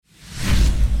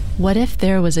What if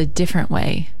there was a different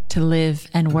way to live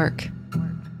and work?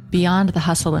 Beyond the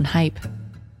hustle and hype,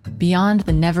 beyond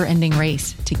the never-ending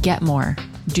race to get more,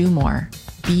 do more,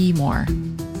 be more.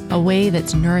 A way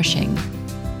that's nourishing,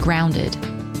 grounded,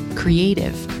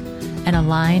 creative, and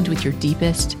aligned with your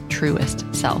deepest, truest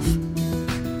self.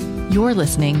 You're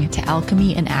listening to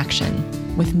Alchemy in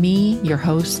Action with me, your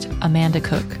host, Amanda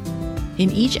Cook. In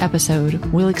each episode,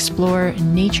 we'll explore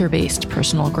nature-based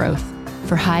personal growth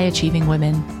for high-achieving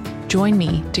women. Join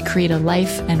me to create a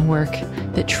life and work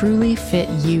that truly fit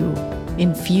you,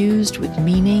 infused with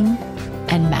meaning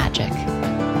and magic.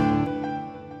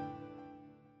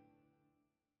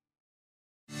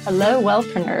 Hello,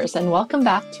 Wellpreneurs, and welcome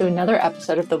back to another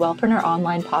episode of the Wellpreneur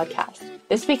Online Podcast.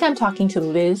 This week, I'm talking to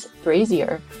Liz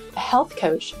Brazier, a health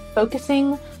coach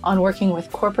focusing on working with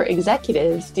corporate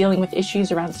executives dealing with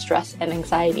issues around stress and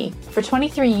anxiety. For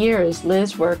 23 years,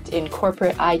 Liz worked in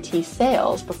corporate IT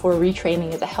sales before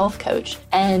retraining as a health coach.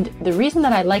 And the reason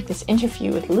that I like this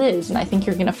interview with Liz, and I think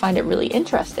you're going to find it really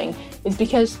interesting, is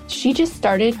because she just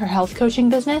started her health coaching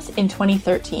business in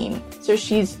 2013. So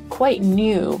she's quite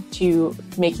new to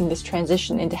making this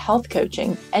transition into health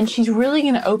coaching. And she's really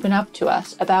going to open up to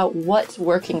us about what's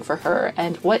working for her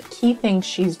and what key things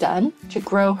she's done to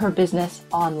grow her business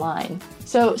online.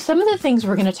 So some of the things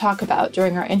we're going to talk about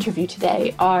during our interview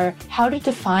today are how to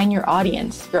define your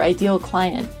audience, your ideal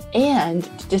client, and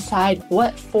to decide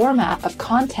what format of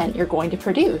content you're going to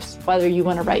produce. Whether you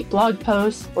want to write blog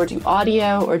posts or do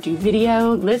audio or do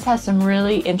video, Liz has some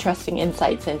really interesting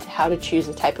insights into how to choose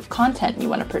the type of content you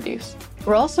want to produce.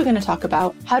 We're also going to talk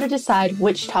about how to decide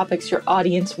which topics your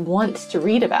audience wants to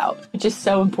read about, which is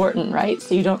so important, right?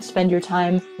 So you don't spend your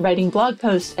time writing blog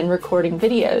posts and recording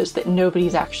videos that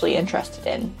nobody's actually interested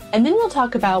in. And then we'll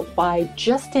talk about why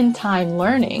just-in-time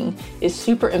learning is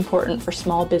super important for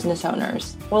small business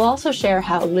owners. We'll also share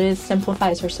how Liz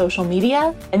simplifies her social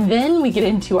media, and then we get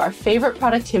into our favorite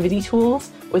productivity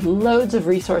tools with loads of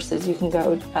resources you can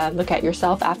go look at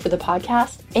yourself after the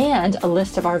podcast, and a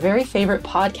list of our very favorite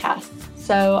podcasts.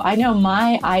 So I know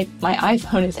my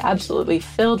iPhone is absolutely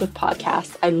filled with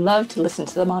podcasts. I love to listen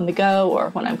to them on the go or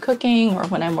when I'm cooking or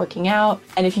when I'm working out.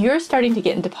 And if you're starting to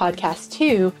get into podcasts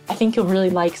too, I think you'll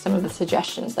really like some of the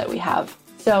suggestions that we have.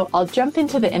 So I'll jump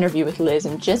into the interview with Liz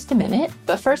in just a minute,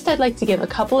 but first I'd like to give a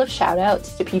couple of shout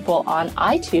outs to people on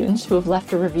iTunes who have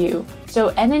left a review.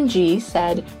 So NNG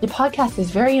said, the podcast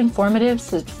is very informative,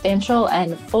 substantial,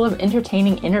 and full of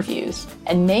entertaining interviews.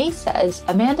 And May says,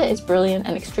 Amanda is brilliant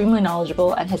and extremely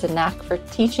knowledgeable and has a knack for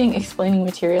teaching, explaining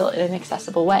material in an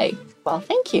accessible way. Well,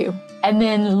 thank you. And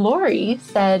then Lori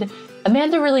said,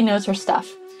 Amanda really knows her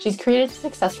stuff. She's created a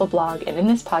successful blog, and in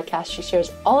this podcast, she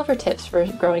shares all of her tips for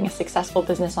growing a successful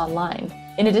business online.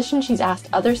 In addition, she's asked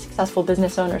other successful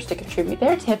business owners to contribute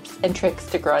their tips and tricks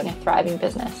to growing a thriving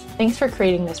business. Thanks for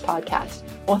creating this podcast.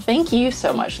 Well, thank you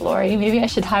so much, Lori. Maybe I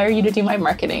should hire you to do my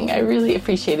marketing. I really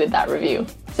appreciated that review.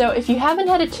 So if you haven't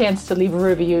had a chance to leave a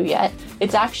review yet,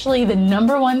 it's actually the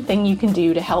number one thing you can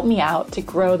do to help me out to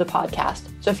grow the podcast.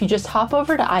 So if you just hop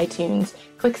over to iTunes,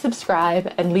 click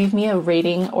subscribe, and leave me a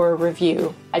rating or a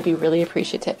review, I'd be really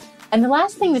appreciative. And the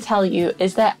last thing to tell you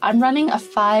is that I'm running a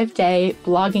 5-day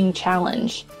blogging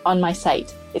challenge on my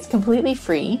site. It's completely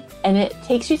free, and it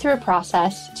takes you through a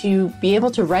process to be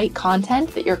able to write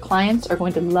content that your clients are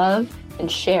going to love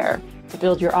and share to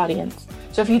build your audience.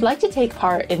 So if you'd like to take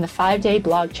part in the 5-day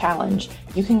blog challenge,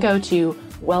 you can go to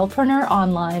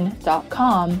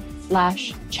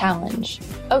wellpreneuronline.com/challenge.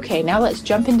 Okay, now let's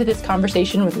jump into this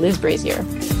conversation with Liz Brazier.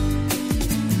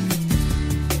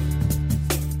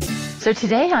 So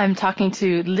today I'm talking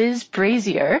to Liz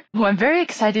Brazier, who I'm very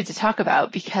excited to talk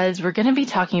about because we're going to be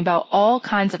talking about all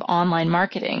kinds of online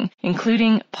marketing,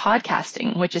 including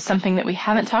podcasting, which is something that we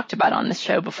haven't talked about on this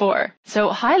show before. So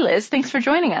hi, Liz. Thanks for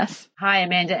joining us. Hi,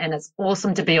 Amanda, and it's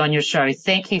awesome to be on your show.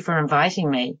 Thank you for inviting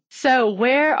me. So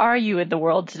where are you in the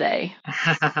world today?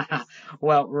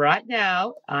 Well, right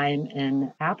now I'm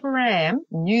in Aotearoa,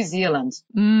 New Zealand.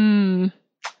 And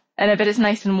I bet it's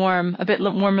nice and warm, a bit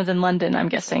warmer than London, I'm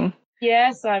guessing.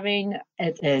 Yes, I mean,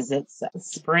 it is. It's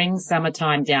spring,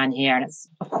 summertime down here. And it's,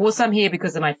 of course, I'm here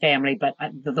because of my family, but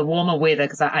the warmer weather,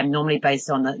 because I'm normally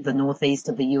based on the northeast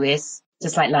of the US,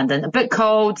 just like London. A bit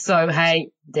cold, so hey,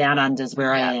 down under's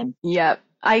where I am. Yep.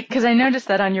 Because I noticed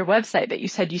that on your website that you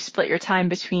said you split your time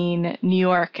between New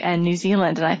York and New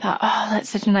Zealand, and I thought, oh,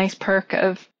 that's such a nice perk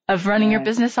of of running your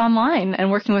business online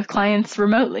and working with clients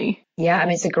remotely. Yeah, I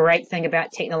mean, it's a great thing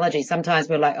about technology. Sometimes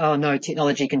we're like, oh no,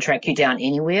 technology can track you down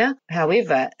anywhere.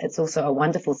 However, it's also a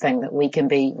wonderful thing that we can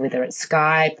be, whether it's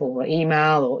Skype or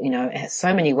email or, it has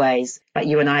so many ways. Like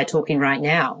you and I are talking right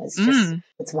now. It's just,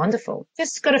 it's wonderful.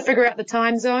 Just got to figure out the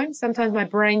time zone. Sometimes my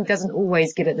brain doesn't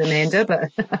always get it, Amanda,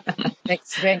 but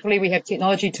thankfully we have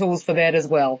technology tools for that as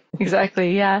well.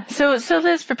 Exactly, yeah. So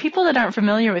Liz, for people that aren't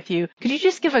familiar with you, could you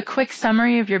just give a quick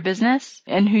summary of your business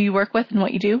and who you work with and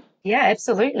what you do? Yeah,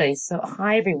 absolutely. So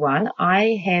hi, everyone.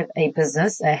 I have a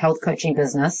business, a health coaching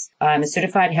business. I'm a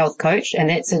certified health coach, and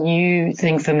that's a new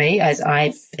thing for me as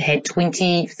I've had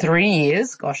 20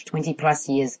 plus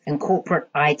years in corporate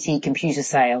IT computer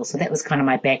sales. So that was kind of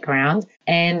my background.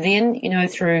 And then,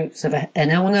 through sort of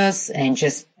an illness and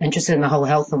just interested in the whole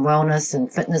health and wellness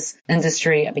and fitness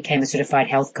industry, I became a certified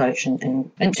health coach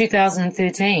in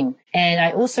 2013. And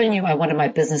I also knew I wanted my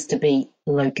business to be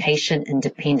location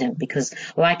independent because,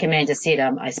 like Amanda said,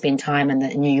 I spend time in the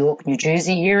New York, New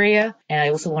Jersey area, and I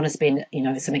also want to spend,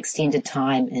 some extended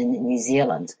time in New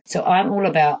Zealand. So I'm all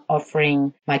about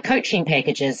offering my coaching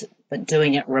packages, but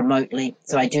doing it remotely.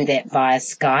 So I do that via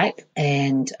Skype,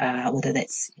 and whether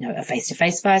that's, a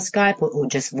face-to-face via Skype or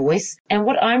just voice. And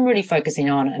what I'm really focusing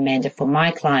on, Amanda, for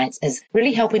my clients is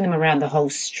really helping them around the whole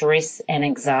stress and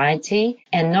anxiety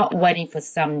and not waiting for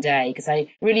someday, because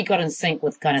I really got in sync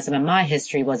with kind of some of my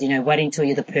history was, waiting until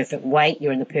you're the perfect weight,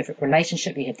 you're in the perfect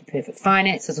relationship, you have the perfect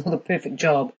finances or the perfect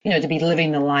job, to be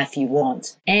living the life you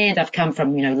want. And I've come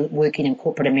from, working in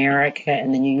corporate America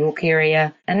in the New York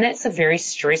area, and that's a very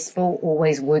stressful,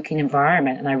 always working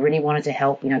environment. And I really wanted to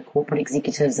help, corporate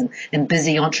executives and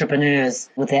busy entrepreneurs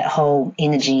with that whole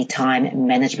energy, time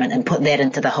management and put that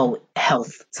into the whole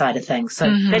health side of things.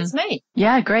 So that's me.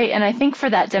 Yeah, great. And I think for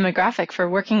that demographic, for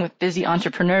working with busy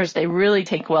entrepreneurs, they really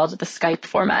take well to the Skype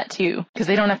format too, because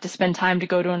they don't have to spend time to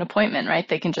go to an appointment, right?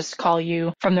 They can just call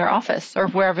you from their office or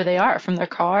wherever they are, from their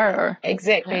car or.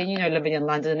 Exactly. And, living in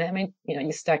London, I mean,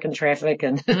 you're stuck in traffic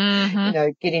and,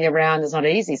 getting around is not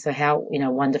easy. So how,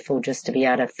 wonderful just to be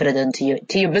able to fit it into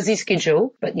your busy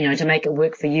schedule, but, to make it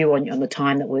work for you on the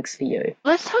time that works for you.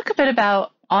 Let's talk a bit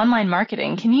about online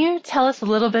marketing. Can you tell us a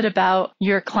little bit about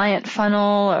your client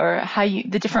funnel or how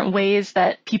the different ways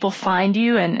that people find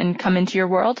you and come into your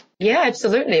world? Yeah,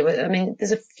 absolutely. I mean,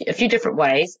 there's a few different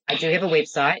ways. I do have a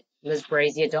website,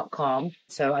 lizbrazier.com.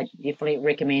 So I definitely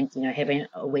recommend, having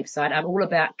a website. I'm all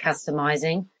about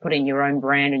customizing, putting your own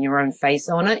brand and your own face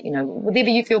on it, whatever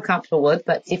you feel comfortable with,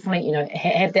 but definitely,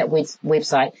 have that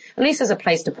website, at least as a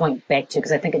place to point back to,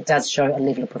 because I think it does show a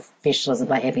level of professionalism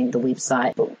by having the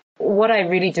website. But what I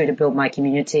really do to build my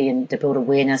community and to build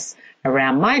awareness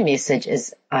around my message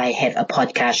is I have a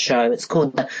podcast show. It's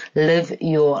called the Live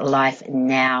Your Life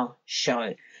Now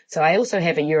Show. So I also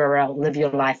have a URL,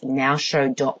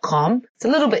 liveyourlifenowshow.com. It's a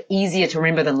little bit easier to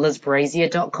remember than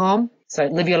lizbrazier.com. So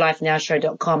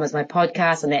liveyourlifenowshow.com is my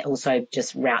podcast, and that also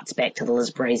just routes back to the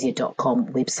lizbrazier.com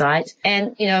website.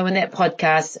 And, in that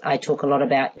podcast, I talk a lot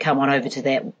about come on over to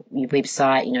that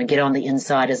website, get on the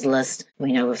insiders list,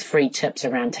 with free tips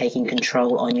around taking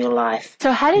control on your life.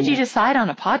 So how did you decide on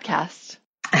a podcast?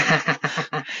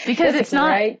 Because it's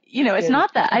not, it's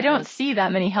not that. I don't see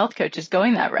that many health coaches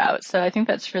going that route. So I think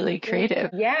that's really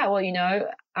creative. Yeah, well,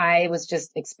 I was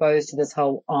just exposed to this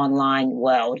whole online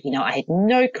world. I had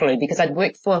no clue because I'd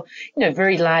worked for,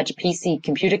 very large PC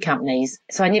computer companies.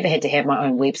 So I never had to have my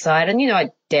own website. And,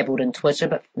 I dabbled in Twitter,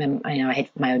 but, I had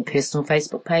my own personal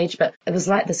Facebook page. But it was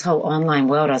like this whole online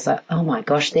world. I was like, oh my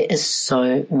gosh, there is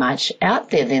so much out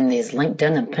there. Then there's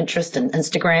LinkedIn and Pinterest and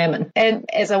Instagram. And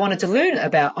as I wanted to learn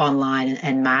about online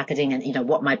and marketing and,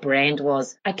 what my brand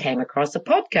was, I came across a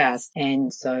podcast.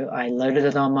 And so I loaded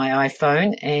it on my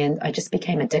iPhone and I just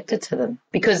became addicted to them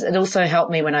because it also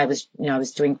helped me when I was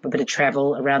doing a bit of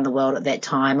travel around the world at that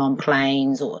time on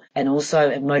planes and also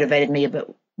it motivated me a bit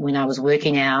when I was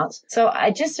working out. So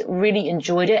I just really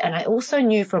enjoyed it. And I also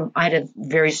knew I had a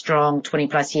very strong 20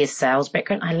 plus years sales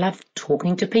background. I love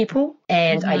talking to people.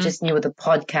 And I just knew with the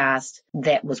podcast,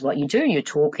 that was what you do. You're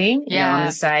talking, on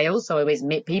the sales. So I always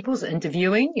met people, so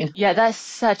interviewing. Yeah, that's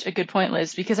such a good point,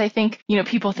 Liz, because I think,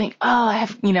 people think,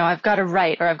 I've got to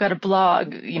write or I've got to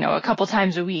blog, a couple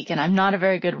times a week and I'm not a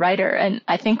very good writer. And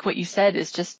I think what you said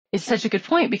is such a good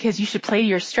point because you should play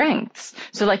your strengths.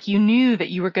 So like you knew that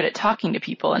you were good at talking to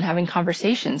people and having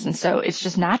conversations. And so it's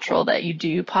just natural that you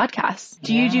do podcasts.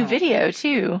 Do you do video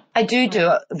too? I do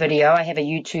video. I have a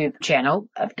YouTube channel.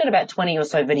 I've got about 20 or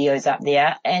so videos up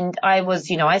there. And I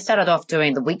started off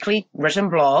doing the weekly written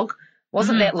blog.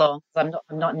 Wasn't that long. I'm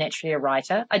not naturally a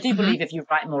writer. I do believe if you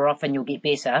write more often, you'll get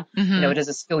better. It is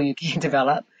a skill you can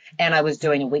develop. And I was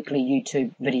doing a weekly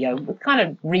YouTube video, kind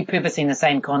of repurposing the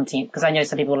same content because I know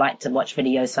some people like to watch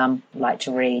videos, some like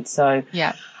to read. So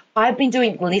Yeah. I've been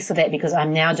doing less of that because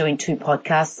I'm now doing 2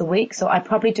 podcasts a week. So I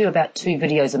probably do about 2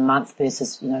 videos a month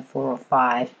versus, 4 or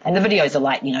 5. And the videos are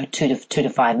like, 2 to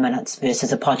 5 minutes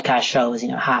versus a podcast show is,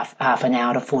 half an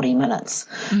hour to 40 minutes.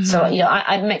 Mm-hmm. So,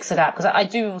 I mix it up because I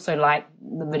do also like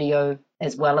the video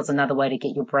as well as another way to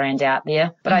get your brand out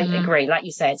there. But I agree, like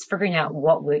you say, it's figuring out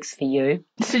what works for you.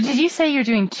 So did you say you're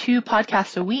doing 2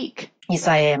 podcasts a week? Yes,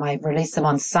 I am. I release them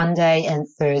on Sunday and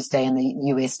Thursday in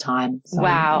the US time. So,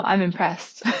 wow, I'm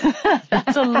impressed.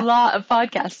 That's a lot of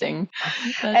podcasting.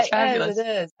 That's fabulous. It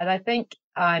is. And I think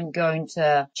I'm going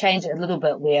to change it a little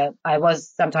bit where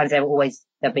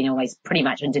they've been always pretty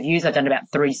much interviews. I've done about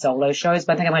 3 solo shows,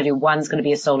 but I think I'm going to do one's going to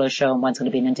be a solo show and one's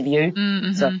going to be an interview.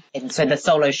 Mm-hmm. So the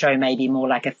solo show may be more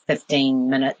like a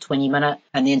 15-minute, 20-minute,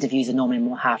 and the interviews are normally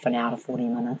more half an hour to 40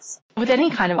 minutes. With any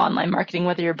kind of online marketing,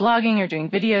 whether you're blogging or doing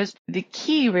videos, the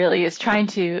key really is trying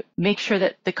to make sure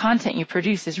that the content you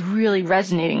produce is really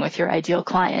resonating with your ideal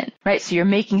client, right? So you're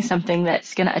making something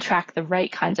that's going to attract the right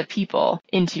kinds of people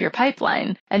into your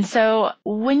pipeline. And so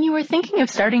when you were thinking of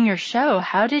starting your show,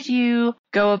 how did you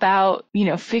go about,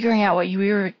 figuring out what you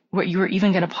were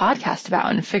even going to podcast about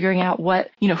and figuring out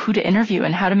who to interview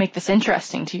and how to make this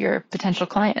interesting to your potential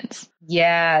clients?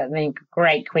 Yeah,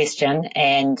 great question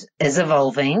and is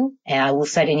evolving. And I will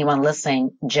say to anyone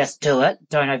listening, just do it.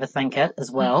 Don't overthink it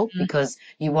as well, because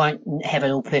you won't have it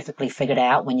all perfectly figured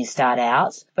out when you start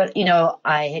out. But,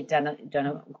 I had done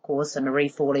a course, a Marie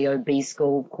Forleo B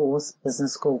School course,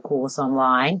 business school course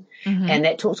online. Mm-hmm. And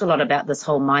that talks a lot about this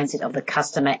whole mindset of the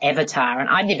customer avatar. And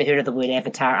I'd never heard of the word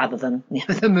avatar other than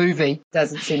the movie.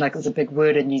 Doesn't seem like it's a big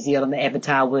word in New Zealand, the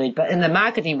avatar word. But in the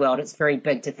marketing world, it's very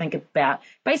big to think about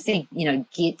basically,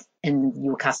 get in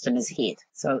your customer's head.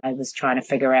 So I was trying to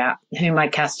figure out who my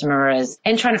customer is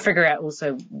and trying to figure out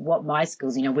also what my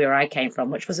skills, where I came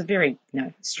from, which was a very,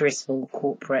 stressful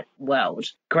corporate world.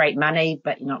 Great money,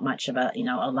 but not much of a,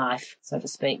 a life, so to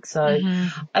speak. So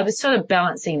I was sort of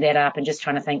balancing that up and just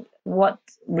trying to think what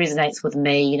resonates with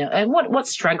me, and what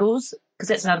struggles, because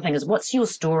that's another thing is what's your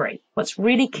story? What's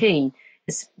really key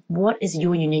is what is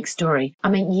your unique story?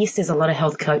 Yes, there's a lot of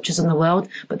health coaches in the world,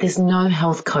 but there's no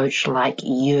health coach like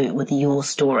you with your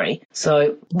story.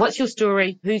 So what's your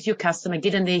story? Who's your customer?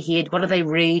 Get in their head. What do they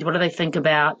read? What do they think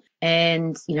about?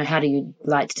 And, how do you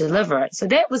like to deliver it? So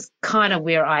that was kind of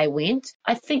where I went.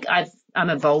 I think I'm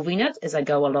evolving it as I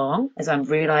go along, as I'm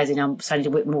realizing I'm starting to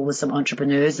work more with some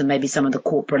entrepreneurs and maybe some of the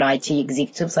corporate IT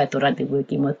executives I thought I'd be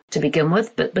working with to begin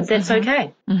with, but that's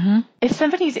okay. Mm-hmm. If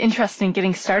somebody's interested in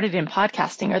getting started in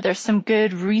podcasting, are there some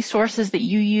good resources that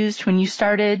you used when you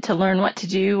started to learn what to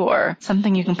do or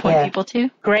something you can point people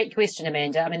to? Great question,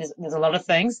 Amanda. there's a lot of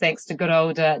things thanks to good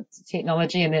old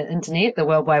technology and the internet, the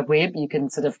World Wide Web. You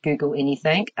can sort of Google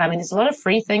anything. There's a lot of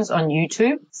free things on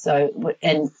YouTube. So,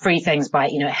 and free things by,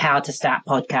 how to start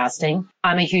podcasting.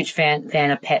 I'm a huge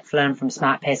fan of Pat Flynn from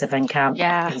Smart Passive Income.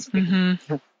 Yeah.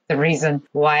 The reason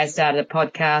why I started a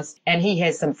podcast, and he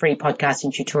has some free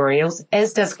podcasting tutorials,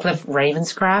 as does Cliff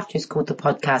Ravenscraft, who's called the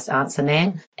Podcast Answer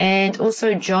Man, and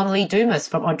also John Lee Dumas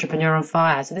from Entrepreneur on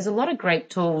Fire. So there's a lot of great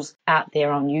tools out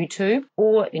there on YouTube,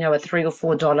 or, a $3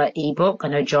 or $4 ebook. I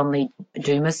know John Lee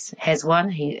Dumas has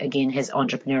one. He, again, has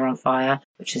Entrepreneur on Fire,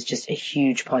 which is just a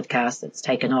huge podcast that's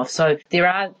taken off. So there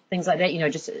are things like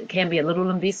that, just it can be a little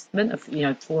investment of,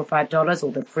 $4 or $5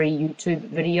 or the free YouTube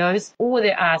videos, or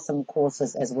there are some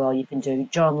courses as well you can do.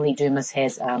 John Lee Dumas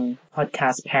has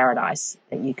Podcast Paradise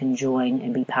that you can join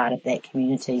and be part of that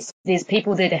community. So there's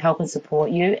people there to help and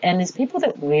support you, and there's people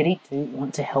that really do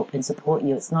want to help and support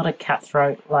you. It's not a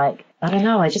cutthroat, I don't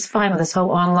know, I just find with this whole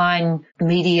online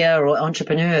media or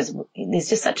entrepreneurs, there's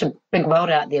just such a big world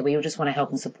out there where you just want to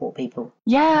help and support people.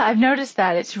 Yeah, I've noticed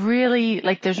that. It's really,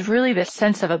 there's really this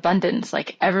sense of abundance.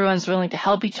 Everyone's willing to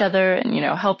help each other and,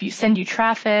 help you, send you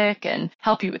traffic and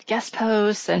help you with guest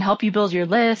posts and help you build your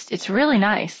list. It's really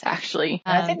nice, actually.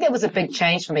 I think that was a big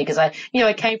change for me because I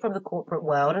came from the corporate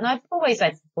world and I've always,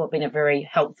 I thought, been a very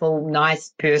helpful,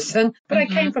 nice person, but I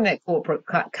came from that corporate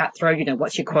cutthroat,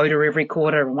 what's your quota every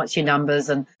quarter and what's your numbers,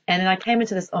 and then I came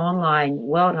into this online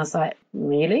world and I was like,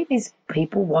 really? These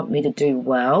people want me to do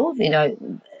well?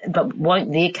 but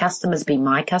won't their customers be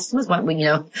my customers? Won't we,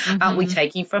 aren't we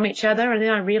taking from each other? And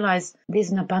then I realized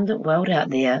there's an abundant world out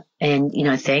there. And,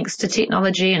 thanks to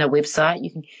technology and a website,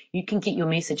 you can get your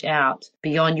message out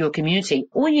beyond your community,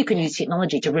 or you can use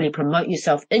technology to really promote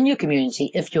yourself in your community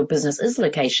if your business is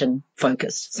location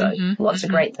focused. So lots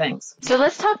of great things. So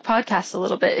let's talk podcasts a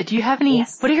little bit. Do you have any,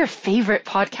 what are your favorite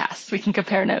podcasts? We can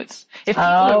compare notes. If people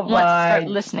want to start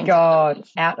listening. God,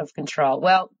 out of control.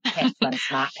 Well, Kaplan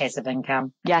Smart Passive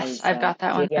Income. Yes, I've got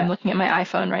that one. Yeah. I'm looking at my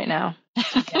iPhone right now.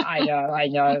 Yeah, I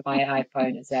know. My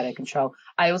iPhone is out of control.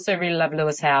 I also really love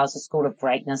Lewis Howes, The School of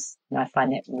Greatness. I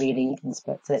find that really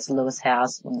inspiring. So that's Lewis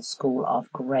Howes on The School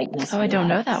of Greatness. Oh, I don't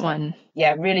know that one.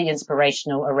 Yeah, really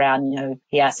inspirational around,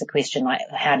 he asks a question like,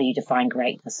 how do you define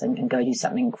greatness and go do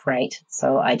something great?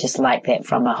 So I just like that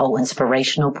from a whole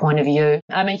inspirational point of view.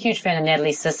 I'm a huge fan of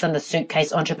Natalie Sisson, The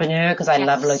Suitcase Entrepreneur, because I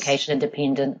love location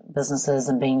independent businesses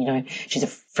and being, she's a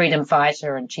freedom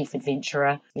fighter and chief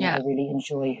adventurer. I really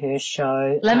enjoy her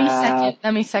show.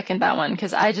 Let me second that one,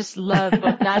 because I just love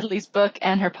both Natalie's book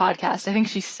and her podcast. I think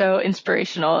she's so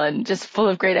inspirational and just full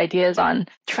of great ideas on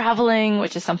traveling,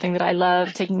 which is something that I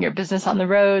love, taking your business on the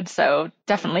road. So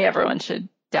definitely everyone should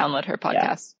download her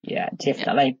podcast. Yeah,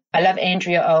 definitely. Yeah. I love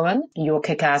Andrea Owen, Your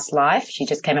Kick-Ass Life. She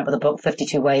just came up with a book,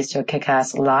 52 Ways to a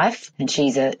Kick-Ass Life. And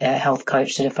she's a health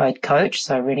coach, certified coach.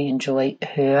 So I really enjoy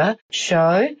her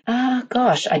show.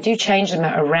 I do change them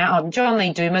around. John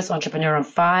Lee Dumas, Entrepreneur on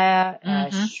Fire.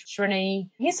 Srini.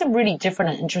 Here's some really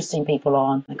different and interesting people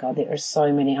on. Oh my God, there are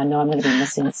so many. I know I'm going to be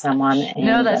missing someone.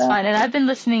 No, that's fine. And I've been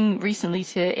listening recently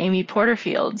to Amy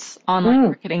Porterfield's Online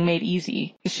Marketing Made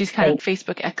Easy. She's kind of a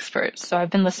Facebook expert. So I've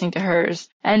been listening to hers.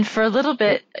 And for a little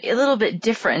bit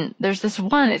different, there's this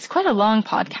one, it's quite a long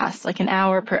podcast, like an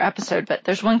hour per episode, but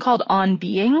there's one called On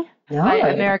Being by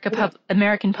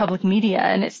American Public Media.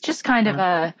 And it's just kind of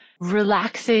a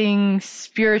relaxing,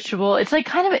 spiritual, it's like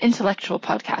kind of an intellectual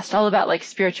podcast, all about like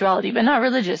spirituality, but not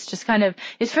religious, just kind of,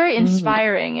 it's very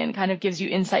inspiring and kind of gives you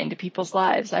insight into people's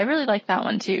lives. I really like that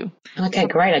one too. Okay,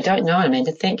 great. I don't know,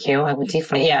 Amanda. Thank you. I would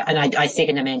definitely, and I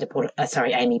second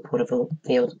Amy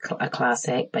Porterfield, a class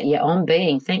act, but On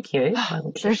Being, thank you.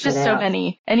 There's just so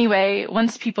many. Anyway,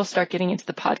 once people start getting into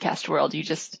the podcast world,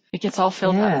 it gets all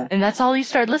filled up, and that's all you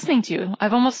start listening to.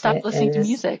 I've almost stopped listening to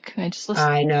music. I just listen.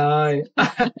 I know.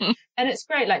 And it's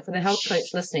great, like for the health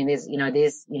coach listening, there's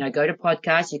go to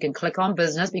podcasts, you can click on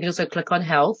business, but you can also click on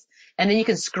health, and then you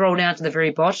can scroll down to the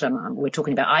very bottom. We're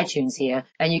talking about iTunes here,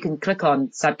 and you can click on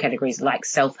subcategories like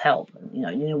self-help,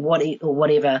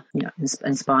 whatever,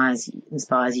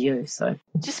 inspires you. So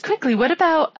just quickly, what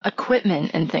about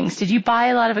equipment and things? Did you buy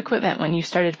a lot of equipment when you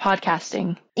started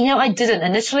podcasting? I didn't.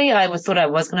 Initially, I thought I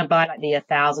was going to buy like the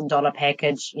 $1,000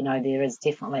 package. There is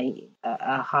definitely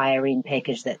a higher end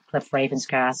package that Cliff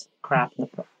Ravenscraft, the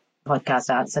podcast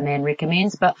Answer Man,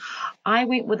 recommends. But I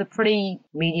went with a pretty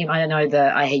medium. I don't know,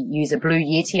 I use a Blue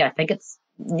Yeti. I think it's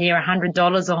near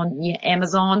 $100 on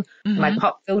Amazon. My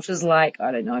pop filter's like,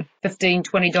 I don't know, $15,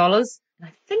 $20. I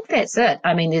think that's it.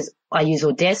 I mean, I use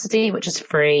Audacity, which is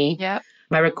free. Yeah.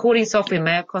 My recording software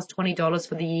may have cost $20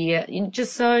 for the year.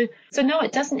 Just so no,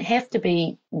 it doesn't have to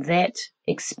be that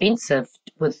expensive.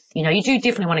 You do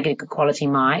definitely want to get a good quality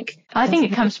mic. I think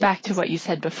it comes back to what you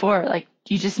said before. Like,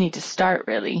 you just need to start,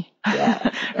 really.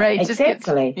 Yeah. Right.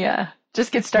 Exactly.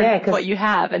 Just get started with what you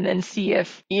have, and then see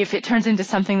if it turns into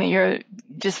something that you're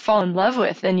just fall in love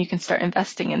with, then you can start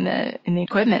investing in the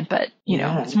equipment. But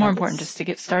it's more important just to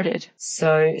get started.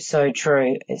 So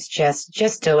true. It's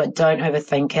just do it. Don't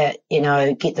overthink it.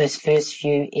 Get those first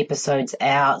few episodes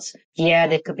out. Yeah,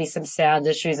 there could be some sound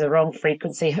issues, the wrong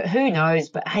frequency. Who knows?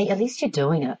 But hey, at least you're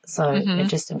doing it. So I'm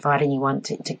just inviting you on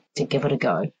to give it a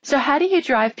go. So how do you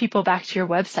drive people back to your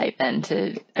website then?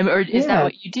 Or is that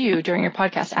what you do during your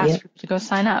podcast? Ask people to go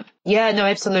sign up. Yeah, no,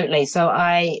 absolutely. So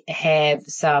I have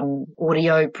some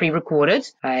audio pre-recorded.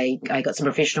 I got some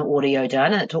professional audio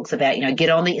done, and it talks about, get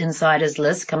on the insiders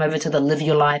list, come over to the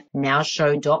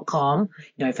liveyourlifenowshow.com,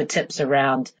 for tips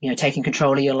around, taking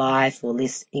control of your life or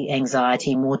less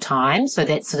anxiety, more time. So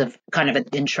that's sort of kind of an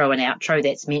intro and outro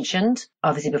that's mentioned.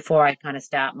 Obviously, before I kind of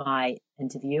start my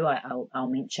interview, I'll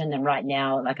mention, and right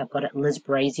now, like I've got it,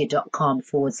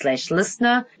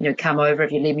 lizbrazier.com/listener. Come over.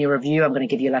 If you leave me a review, I'm going to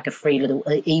give you like a free little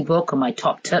ebook on my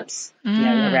top tips,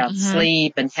 around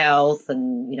sleep and health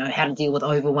and, how to deal with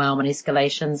overwhelm and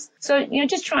escalations. So,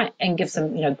 just try and give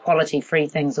some, quality free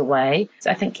things away. So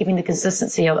I think keeping the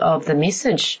consistency of the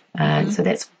message. So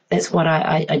that's what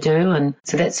I do. And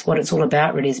so that's what it's all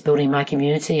about, really, is building my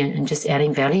community and just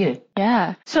adding value.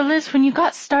 Yeah. So Liz, when you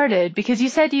got started, because you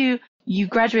said you You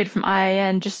graduated from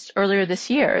IIN just earlier this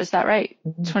year. Is that right?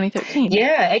 2013.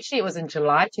 Yeah, actually it was in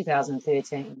July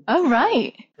 2013. Oh,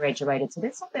 right. Graduated. So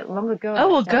that's not that long ago. Oh,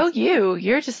 well, go you.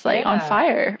 You're just like on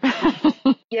fire.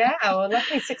 Yeah. Well,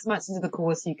 luckily 6 months into the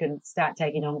course, you can start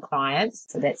taking on clients.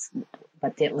 So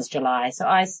but that was July. So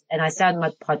I started my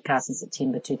podcast in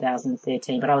September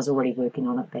 2013, but I was already working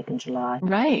on it back in July.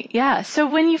 Right. Yeah. So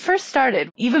when you first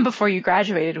started, even before you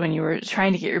graduated, when you were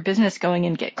trying to get your business going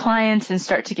and get clients and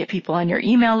start to get people on your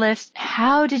email list,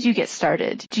 how did you get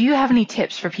started? Do you have any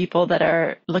tips for people that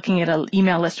are looking at an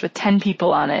email list with 10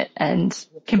 people on it and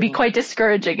can be quite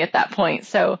discouraging at that point?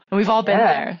 So we've all been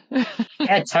there.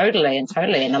 Yeah, totally.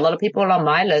 And a lot of people on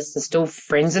my list are still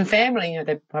friends and family. You know,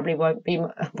 they probably won't be,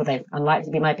 they unlikely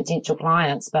to be my potential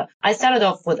clients. But I started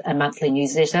off with a monthly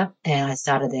newsletter, and I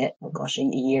started that,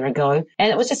 a year ago.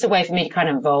 And it was just a way for me to kind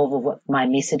of involve with my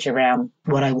message around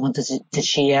what I wanted to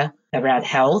share around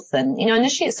health. And,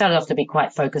 initially it started off to be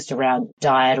quite focused around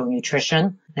diet or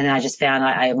nutrition. And then I just found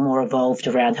I more evolved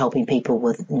around helping people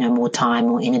with, more time,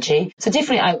 more energy. So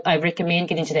definitely I recommend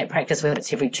getting to that practice, whether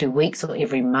it's every 2 weeks or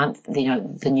every month, the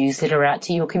newsletter out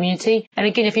to your community. And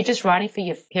again, if you're just writing for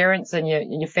your parents and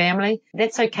your family,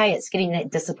 that's okay. It's getting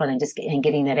that discipline and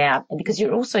getting that out, because you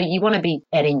want to be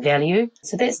adding value.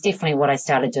 So that's definitely what I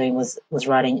started doing was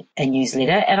writing a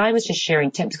newsletter. And I was just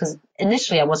sharing tips because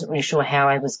initially I wasn't really sure how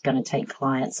I was going to take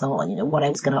clients on, what I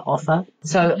was going to offer.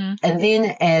 So, and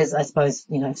then as I suppose,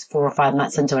 4 or 5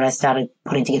 months into it, I started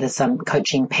putting together some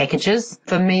coaching packages.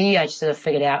 For me, I just sort of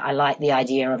figured out I like the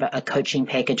idea of a coaching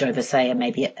package over, say,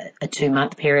 maybe a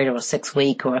 2-month period or a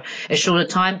 6-week or a shorter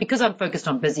time. Because I'm focused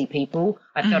on busy people,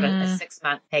 I felt a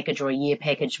 6-month package or a year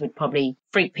package would probably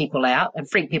freak people out. And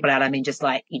freak people out, I mean, just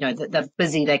like, they're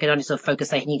busy, they can only sort of focus,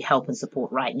 they need help and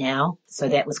support right now. So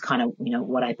that was kind of,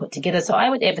 what I put together. So I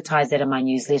would advertise that in my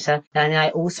newsletter. And I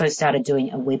also started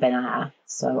doing a webinar.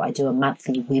 So I do a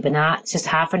monthly webinar. It's just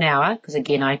half an hour because,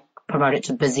 again, I promote it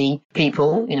to busy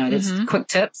people, that's quick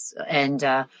tips. And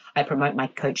I promote my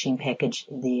coaching package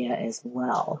there as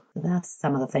well. So that's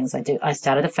some of the things I do. I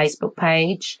started a Facebook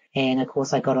page, and, of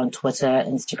course, I got on Twitter,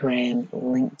 Instagram,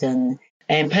 LinkedIn,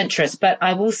 and Pinterest. But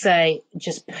I will say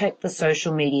just pick the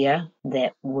social media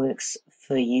that works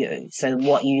for you. So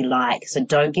what you like. So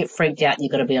don't get freaked out.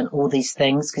 You've got to be on all these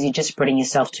things because you're just spreading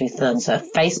yourself too thin. So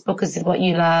if Facebook is what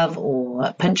you love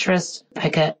or Pinterest,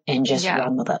 pick it and just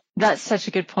run with it. That's such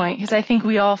a good point, because I think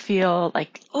we all feel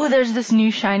like, oh, there's this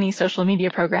new shiny social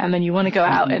media program and you want to go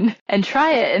out and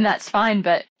try it, and that's fine.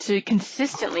 But to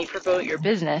consistently promote your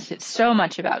business, it's so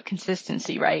much about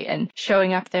consistency, right? And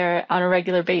showing up there on a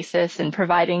regular basis and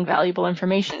providing valuable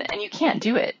information. And you can't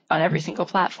do it on every single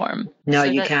platform. No,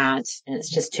 you can't. And it's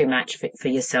just too much for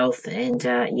yourself. And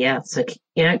so,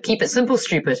 keep it simple,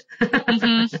 stupid.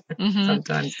 Sometimes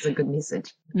it's a good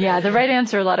message. Yeah, the right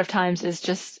answer a lot of times is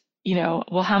just,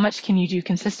 well, how much can you do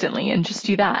consistently, and just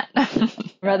do that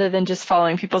rather than just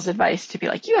following people's advice to be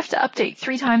like, you have to update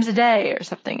 3 times a day or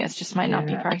something. It just might not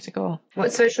be practical.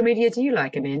 What social media do you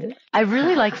like, Amanda? I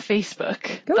really like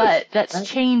Facebook, but that's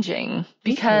changing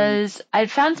because I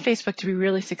found Facebook to be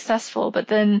really successful. But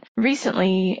then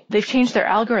recently they've changed their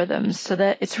algorithms so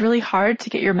that it's really hard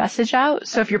to get your message out.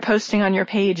 So if you're posting on your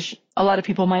page, a lot of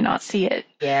people might not see it.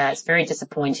 Yeah, it's very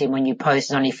disappointing when you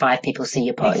post and only 5 people see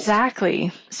your post.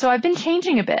 Exactly. So I've been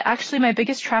changing a bit. Actually, my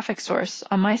biggest traffic source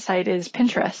on my site is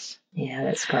Pinterest. Yeah,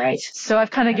 that's great. So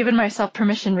I've kind of given myself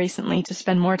permission recently to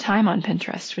spend more time on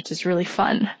Pinterest, which is really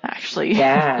fun, actually.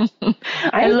 Yeah.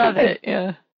 I love it.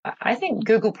 Yeah. I think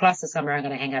Google Plus is somewhere I'm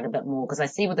going to hang out a bit more, because I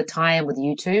see with the tie-in with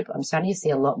YouTube, I'm starting to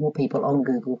see a lot more people on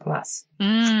Google Plus.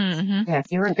 Mm-hmm. Yeah,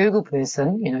 if you're a Google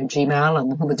person, Gmail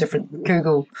and all the different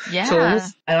Google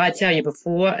tools. And I tell you,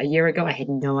 before, a year ago, I had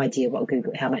no idea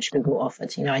how much Google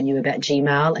offered. I knew about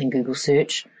Gmail and Google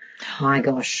Search. My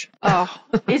gosh. Oh,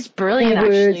 it's brilliant,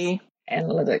 actually.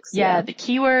 Analytics. Yeah, the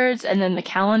keywords, and then the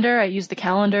calendar. I use the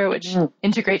calendar, which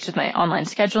integrates with my online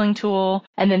scheduling tool.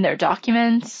 And then their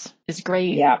documents is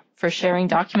great for sharing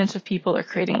documents with people or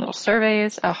creating little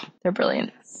surveys. Oh, they're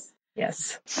brilliant.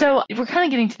 Yes. So we're kind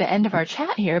of getting to the end of our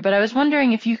chat here, but I was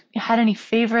wondering if you had any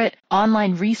favorite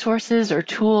online resources or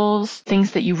tools,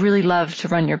 things that you really love to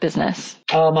run your business.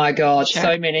 Oh my God,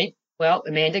 so many. Well,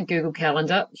 Amanda, Google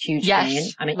Calendar, huge fan.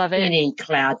 I mean, love it. Any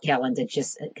cloud calendar,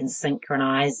 it can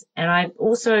synchronize. And I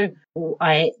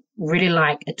really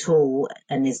like a tool,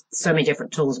 and there's so many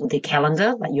different tools with the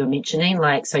calendar, like you were mentioning.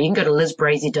 So you can go to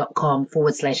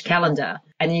lizbrazy.com/calendar,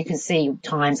 And you can see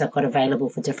times I've got available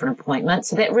for different appointments.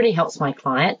 So that really helps my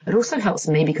client. It also helps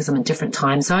me because I'm in different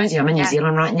time zones. I'm in New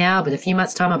Zealand right now, but a few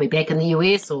months time I'll be back in the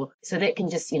US, so that can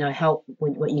just, help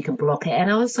with what you can block it.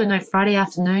 And I also know Friday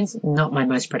afternoons, not my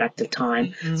most productive time.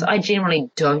 Mm-hmm. So I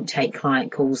generally don't take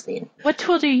client calls then. What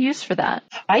tool do you use for that?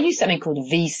 I use something called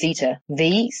vCita,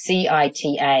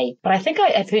 VCITA, but I think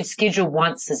I've heard Schedule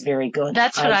Once is very good.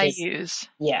 That's what I use.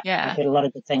 Yeah. I've heard a lot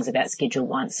of good things about Schedule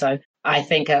Once. So I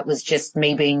think it was just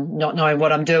me not knowing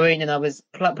what I'm doing, and I was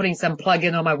putting some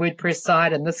plug-in on my WordPress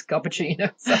site and this opportunity,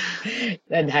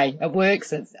 and hey, it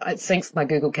works. It syncs my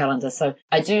Google Calendar. So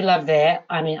I do love that.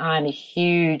 I mean, I'm a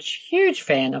huge, huge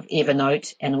fan of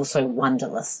Evernote and also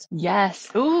Wunderlist. Yes.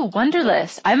 Ooh,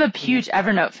 Wunderlist. I'm a huge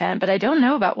Evernote fan, but I don't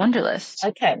know about Wunderlist.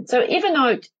 Okay. So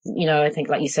Evernote, I think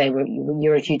like you say,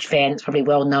 you're a huge fan. It's probably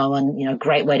well known,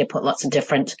 great way to put lots of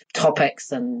different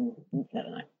topics and, I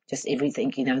don't know, just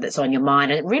everything, that's on your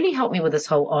mind. And it really helped me with this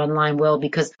whole online world,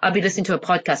 because I'd be listening to a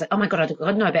podcast like, oh my God, I've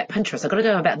got to know about Pinterest. I've got to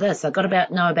know about this. I've got to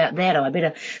know about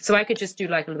that. So I could just do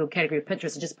like a little category of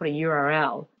Pinterest and just put a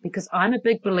URL, because I'm a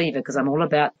big believer, because I'm all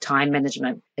about time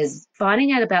management, is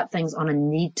finding out about things on a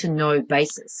need to know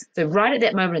basis. So right at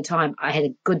that moment in time, I had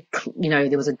a good,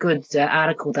 there was a good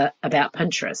article about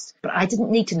Pinterest, but I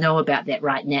didn't need to know about that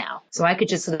right now. So I could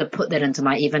just sort of put that into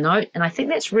my Evernote. And I think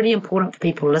that's really important for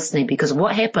people listening, because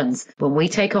what happens when we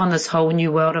take on this whole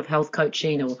new world of health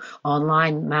coaching or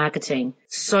online marketing,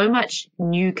 so much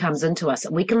new comes into us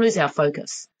that we can lose our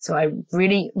focus. So I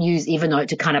really use Evernote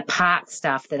to kind of park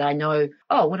stuff that I know,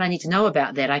 when I need to know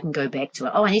about that, I can go back to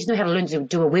it. I need to know how to learn to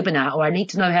do a webinar, or I need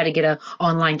to know how to get an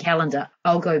online calendar.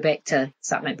 I'll go back to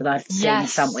something that I've seen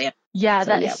somewhere. Yeah,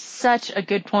 that is such a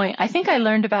good point. I think I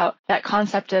learned about that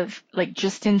concept of like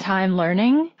just-in-time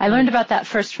learning. I learned about that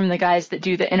first from the guys that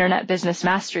do the Internet Business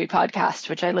Mastery podcast,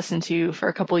 which I listened to for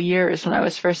a couple of years when I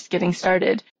was first getting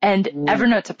started. And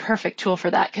Evernote's a perfect tool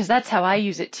for that, because that's how I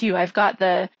use it too. I've got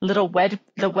the little web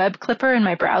clipper in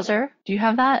my browser. Do you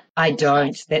have that? I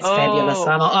don't. That's fabulous.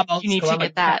 I'm old you need to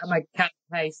get that. I'm a cut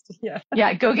and paste. Yeah.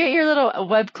 Yeah, go get your little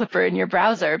web clipper in your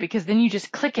browser, because then you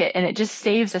just click it and it just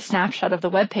saves a snapshot of the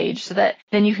web page, so that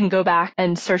then you can go back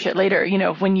and search it later,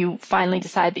 when you finally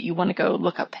decide that you want to go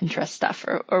look up Pinterest stuff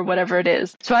or whatever it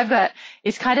is. So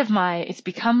it's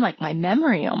become like my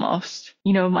memory almost,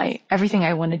 my everything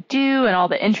I want to do and all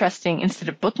the interesting, instead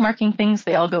of bookmarking things,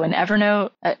 they all go in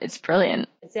Evernote. It's brilliant.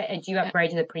 And do you upgrade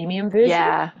to the premium version?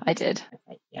 Yeah, I did.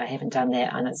 Okay. Yeah, I haven't done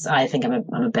that, and I think I'm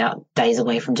about days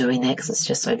away from doing that, because it's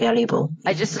just so valuable.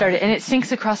 I just started, and it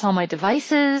syncs across all my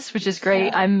devices, which is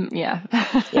great. Yeah,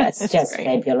 it's just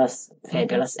great.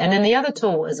 Fabulous. And then the other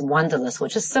tool is Wunderlist,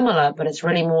 which is similar, but it's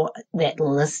really more that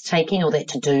list taking, or that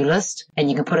to-do list, and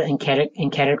you can put it in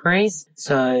categories.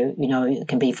 So, it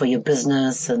can be for your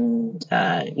business and,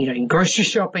 your grocery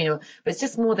shopping, but it's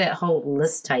just more that whole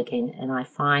list taking. And I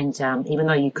find, even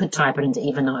though you could type it into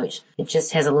Evernote, it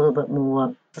just has a little bit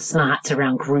more smarts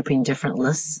around grouping different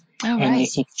lists. Oh, right. And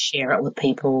yes, you can share it with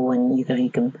people, and you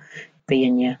can be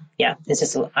in your, it's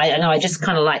just, I just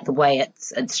kind of like the way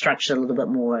it's structured a little bit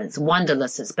more. It's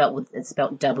Wunderlist. It's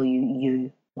spelled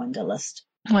W-U, Wunderlist.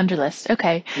 Wunderlist.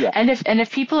 Okay. Yeah. And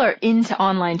if people are into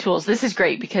online tools, this is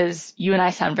great, because you and I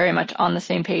sound very much on the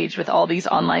same page with all these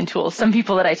online tools. Some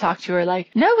people that I talk to are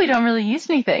like, no, we don't really use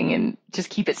anything, and just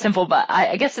keep it simple. But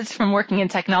I guess it's from working in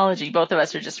technology. Both of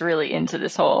us are just really into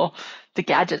this whole, the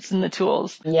gadgets and the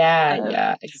tools.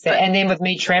 Yeah. And then with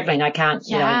me traveling, I can't,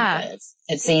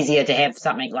 it's easier to have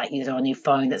something like on your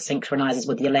phone that synchronizes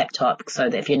with your laptop, so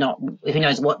that if who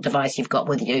knows what device you've got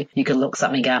with you, you can look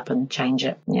something up and change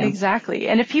it. Yeah. Exactly.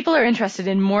 And if people are interested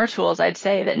in more tools, I'd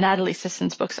say that Natalie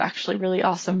Sisson's book's actually really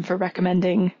awesome for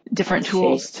recommending different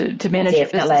tools to manage your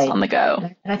business on the go.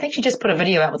 And I think she just put a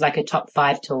video out with like her top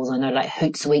 5 tools. I know like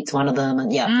Hootsuite's one of them,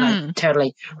 and I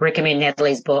totally recommend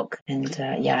Natalie's book. And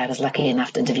I was lucky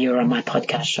enough to interview her on my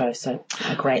podcast show. So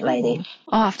a great lady.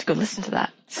 I'll have to go listen to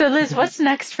that. So Liz, what's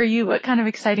next for you? What kind of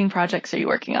exciting projects are you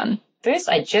working on? First,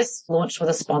 I just launched with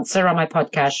a sponsor on my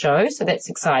podcast show, so that's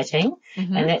exciting.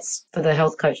 Mm-hmm. And that's for the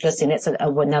health coach listing. That's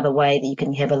another way that you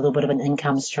can have a little bit of an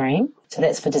income stream. So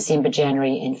that's for December,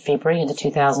 January, and February into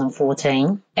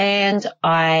 2014. And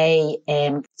I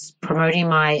am promoting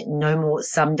my No More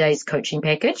Some Days coaching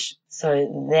package. So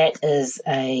that is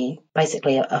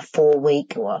basically a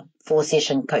 4-week or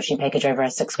 4-session coaching package over a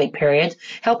 6-week period,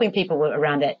 helping people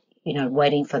around that,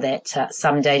 waiting for that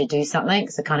someday to do something.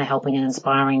 So kind of helping and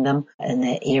inspiring them in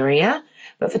that area.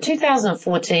 But for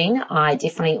 2014, I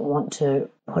definitely want to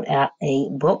put out an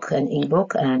ebook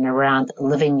and around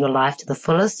living your life to the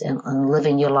fullest and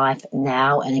living your life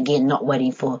now. And again, not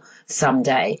waiting for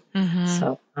someday.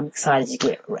 So I'm excited to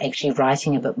get actually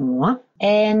writing a bit more.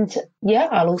 And yeah,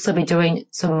 I'll also be doing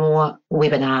some more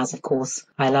webinars, of course.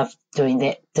 I love doing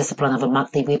that discipline of a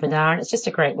monthly webinar. It's just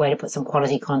a great way to put some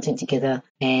quality content together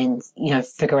and,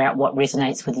 figure out what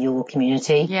resonates with your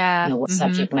community. Yeah. What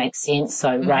subject makes sense.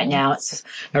 So right now it's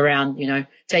around,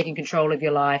 taking control of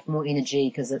your life, more energy,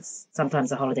 because it's sometimes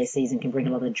the holiday season can bring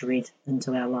a lot of dread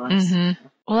into our lives.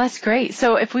 Well, that's great.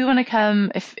 So if we want to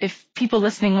come, if people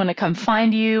listening want to come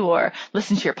find you or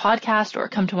listen to your podcast or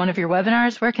come to one of your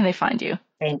webinars, where can they find you?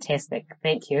 Fantastic.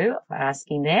 Thank you for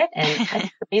asking that. And I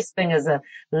think the best thing is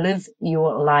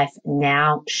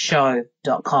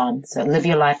liveyourlifenowshow.com. So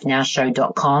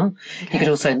liveyourlifenowshow.com. Okay. You could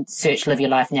also search Live Your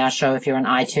Life Now Show if you're on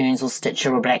iTunes or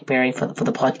Stitcher or BlackBerry for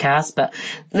the podcast, but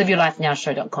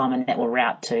liveyourlifenowshow.com, and that will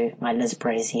route to my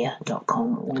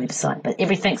lizbrazier.com website. But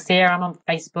everything's there. I'm on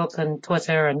Facebook and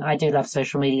Twitter, and I do love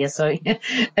social media. So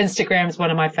Instagram is one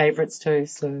of my favorites too.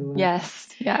 So yes.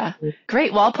 Yeah.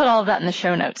 Great. Well, I'll put all of that in the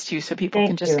show notes too, so people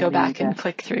can just go back and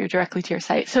click through directly to your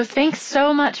site. So thanks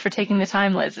so much for taking the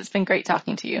time, Liz. It's been great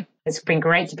talking to you. It's been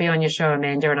great to be on your show,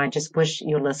 Amanda, and I just wish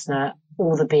your listener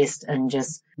all the best and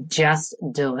just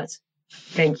do it.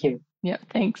 Thank you. Yeah,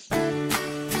 thanks.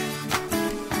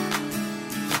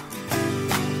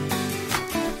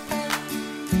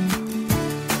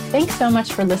 Thanks so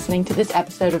much for listening to this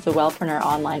episode of the Wellpreneur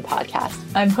Online Podcast.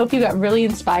 I hope you got really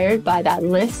inspired by that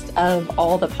list of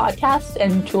all the podcasts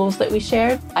and tools that we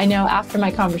shared. I know after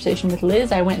my conversation with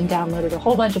Liz, I went and downloaded a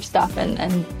whole bunch of stuff and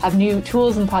have new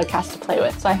tools and podcasts to play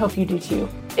with, so I hope you do too.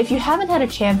 If you haven't had a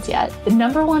chance yet, the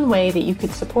number one way that you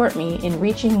could support me in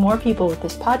reaching more people with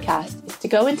this podcast is to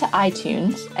go into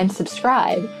iTunes and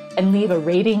subscribe and leave a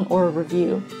rating or a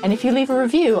review. And if you leave a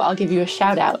review, I'll give you a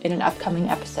shout out in an upcoming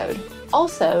episode.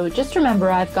 Also, just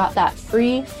remember I've got that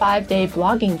free 5-day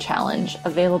blogging challenge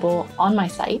available on my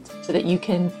site so that you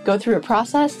can go through a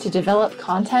process to develop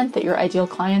content that your ideal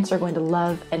clients are going to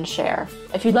love and share.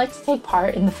 If you'd like to take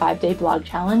part in the 5-day blog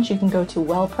challenge, you can go to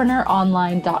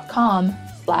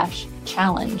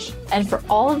wellpreneuronline.com/challenge. And for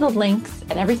all of the links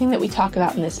and everything that we talk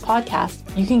about in this podcast,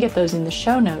 you can get those in the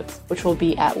show notes, which will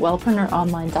be at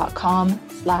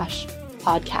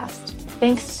wellpreneuronline.com/podcast.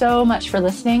 Thanks so much for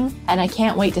listening, and I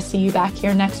can't wait to see you back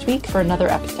here next week for another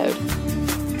episode.